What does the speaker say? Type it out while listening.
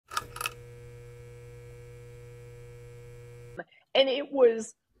And it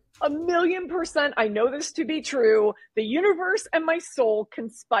was 1,000,000%, I know this to be true, the universe and my soul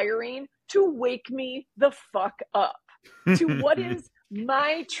conspiring to wake me the fuck up to what is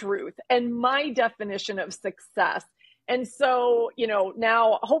my truth and my definition of success. And so,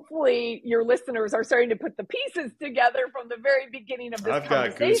 now hopefully your listeners are starting to put the pieces together from the very beginning of this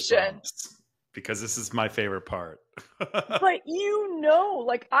conversation. Got goosebumps because this is my favorite part. But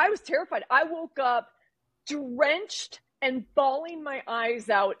I was terrified. I woke up drenched and bawling my eyes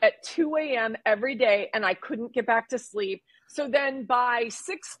out at 2 a.m. every day, and I couldn't get back to sleep. So then by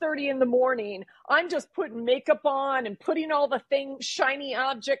 6:30 in the morning, I'm just putting makeup on and putting all the shiny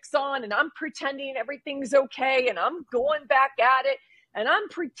objects on, and I'm pretending everything's okay, and I'm going back at it, and I'm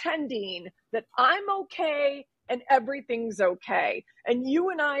pretending that I'm okay and everything's okay. And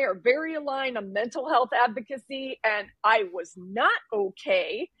you and I are very aligned on mental health advocacy, and I was not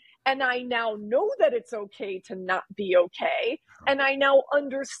okay. And I now know that it's okay to not be okay. And I now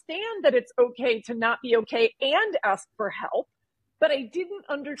understand that it's okay to not be okay and ask for help. But I didn't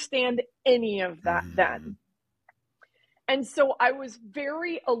understand any of that then. And so I was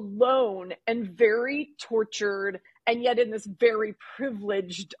very alone and very tortured, and yet in this very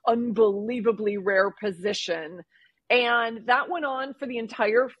privileged, unbelievably rare position. And that went on for the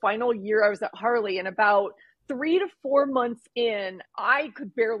entire final year I was at Harley. And about 3 to 4 months in, I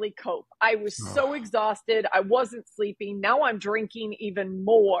could barely cope. I was so exhausted. I wasn't sleeping. Now I'm drinking even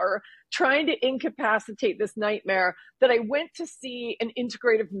more, trying to incapacitate this nightmare, that I went to see an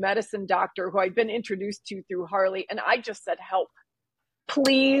integrative medicine doctor who I'd been introduced to through Harley. And I just said, help,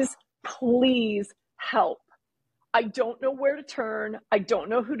 please, please help. I don't know where to turn. I don't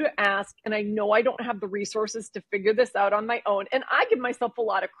know who to ask. And I know I don't have the resources to figure this out on my own. And I give myself a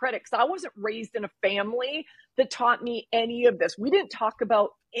lot of credit because I wasn't raised in a family that taught me any of this. We didn't talk about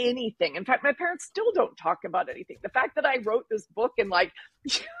anything. In fact, my parents still don't talk about anything. The fact that I wrote this book and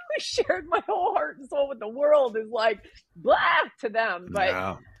shared my whole heart and soul with the world is blah to them.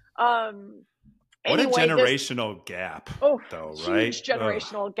 But, What a generational gap, though, right? Huge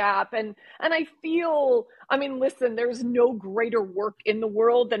generational gap. And I feel, listen, there's no greater work in the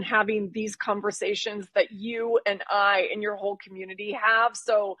world than having these conversations that you and I and your whole community have.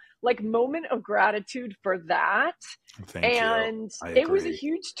 So moment of gratitude for that. Thank you. And it was a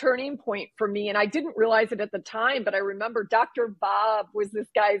huge turning point for me. And I didn't realize it at the time, but I remember Dr. Bob was this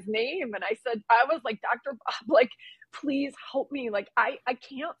guy's name. And I was like, Dr. Bob, please help me. I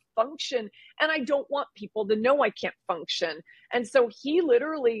can't function, and I don't want people to know I can't function. And so he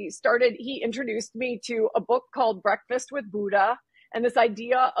introduced me to a book called Breakfast with Buddha, and this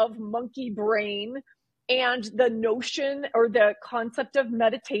idea of monkey brain and the notion or the concept of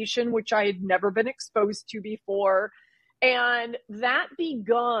meditation, which I had never been exposed to before. And that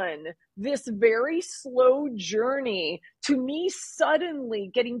begun this very slow journey to me suddenly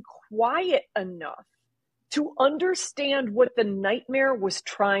getting quiet enough to understand what the nightmare was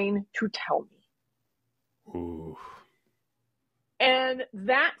trying to tell me. Ooh. And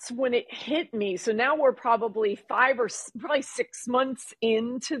that's when it hit me. So now we're probably 6 months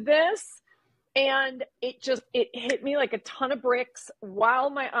into this. And it hit me like a ton of bricks while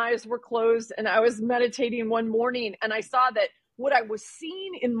my eyes were closed. And I was meditating one morning, and I saw that what I was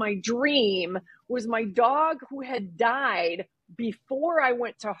seeing in my dream was my dog who had died before I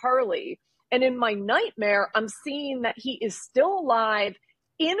went to Harley. And in my nightmare, I'm seeing that he is still alive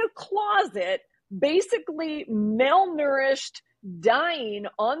in a closet, basically malnourished, dying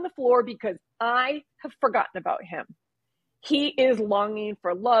on the floor because I have forgotten about him. He is longing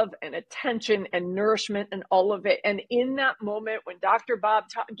for love and attention and nourishment and all of it. And in that moment, when Dr. Bob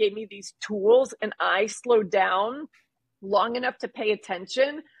gave me these tools and I slowed down long enough to pay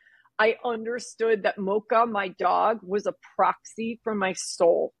attention, I understood that Mocha, my dog, was a proxy for my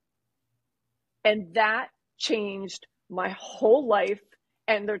soul. And that changed my whole life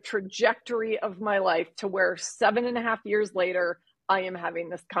and the trajectory of my life to where 7.5 years later, I am having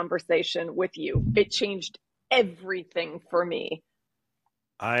this conversation with you. It changed everything for me.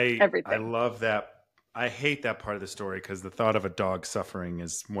 Everything. I love that. I hate that part of the story because the thought of a dog suffering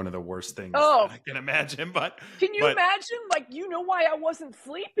is one of the worst things I can imagine. But can you imagine? Why I wasn't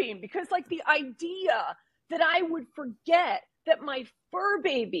sleeping? Because the idea that I would forget that my fur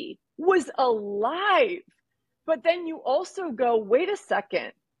baby was alive. But then you also go, wait a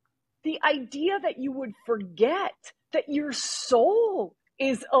second. The idea that you would forget that your soul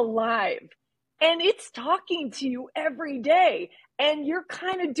is alive and it's talking to you every day, and you're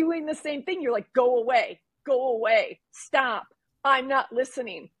kind of doing the same thing. You're like, go away, stop. I'm not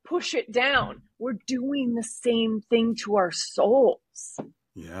listening. Push it down. We're doing the same thing to our souls.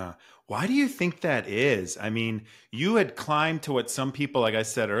 Yeah. Why do you think that is? I mean, you had climbed to what some people, like I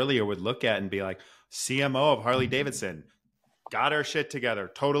said earlier, would look at and be like, CMO of Harley Davidson, got her shit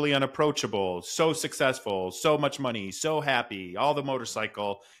together, totally unapproachable, so successful, so much money, so happy, all the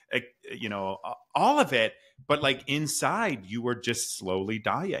motorcycle, you know, all of it. But like inside, you were just slowly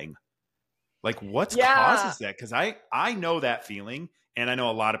dying. Like, what's Yeah. causes that? Because I know that feeling, and I know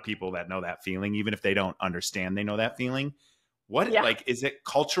a lot of people that know that feeling, even if they don't understand, they know that feeling. What, Yeah. like, is it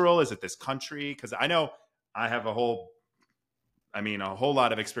cultural? Is it this country? Because I know I have a whole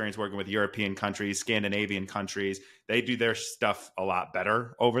lot of experience working with European countries, Scandinavian countries. They do their stuff a lot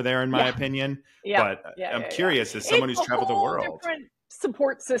better over there, in my Yeah. opinion. Yeah. But Yeah. I'm Yeah. Yeah. curious, as someone It's who's a traveled the whole world. different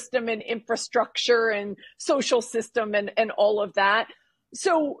support system and infrastructure and social system and all of that.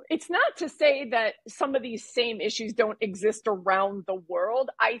 So it's not to say that some of these same issues don't exist around the world.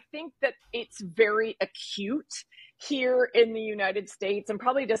 I think that it's very acute here in the United States and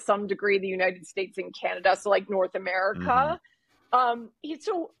probably to some degree the United States and Canada, so like North Mm-hmm. America.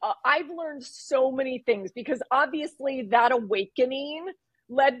 I've learned so many things because obviously that awakening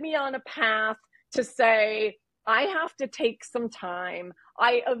led me on a path to say, I have to take some time.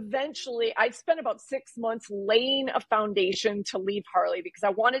 I spent about 6 months laying a foundation to leave Harley because I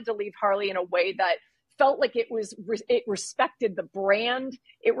wanted to leave Harley in a way that felt like it respected the brand.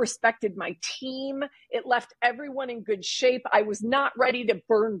 It respected my team. It left everyone in good shape. I was not ready to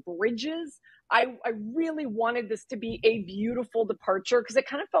burn bridges. I really wanted this to be a beautiful departure because it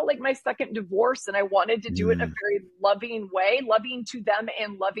kind of felt like my second divorce, and I wanted to do it in a very loving way, loving to them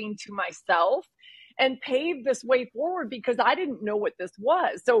and loving to myself, and pave this way forward because I didn't know what this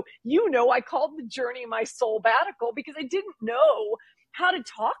was. So, I called the journey my soulbatical because I didn't know how to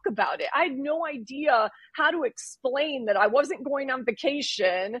talk about it. I had no idea how to explain that I wasn't going on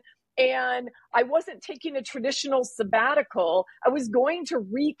vacation and I wasn't taking a traditional sabbatical. I was going to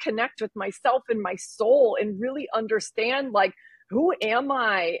reconnect with myself and my soul and really understand, like, who am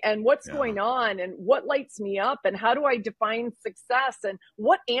I and what's Yeah. going on and what lights me up and how do I define success and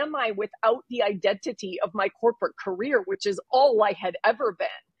what am I without the identity of my corporate career, which is all I had ever been.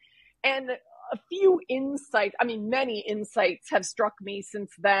 And a few insights, I mean, many insights have struck me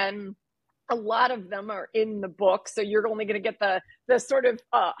since then. A lot of them are in the book, so you're only going to get the sort of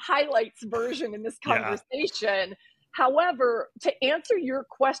highlights version in this Yeah. conversation. However, to answer your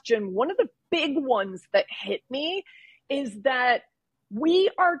question, one of the big ones that hit me is that we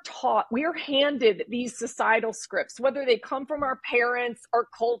are handed these societal scripts, whether they come from our parents, our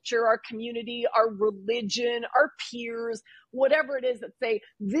culture, our community, our religion, our peers, whatever it is, that say,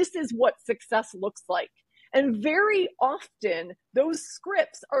 this is what success looks like. And very often those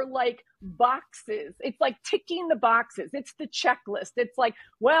scripts are like boxes. It's like ticking the boxes. It's the checklist. It's like,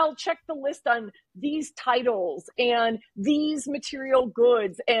 well, check the list on these titles and these material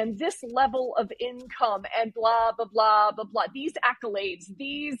goods and this level of income and blah, blah, blah, blah, blah. These accolades,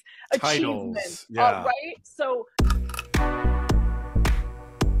 these achievements, Titles. Yeah. right? So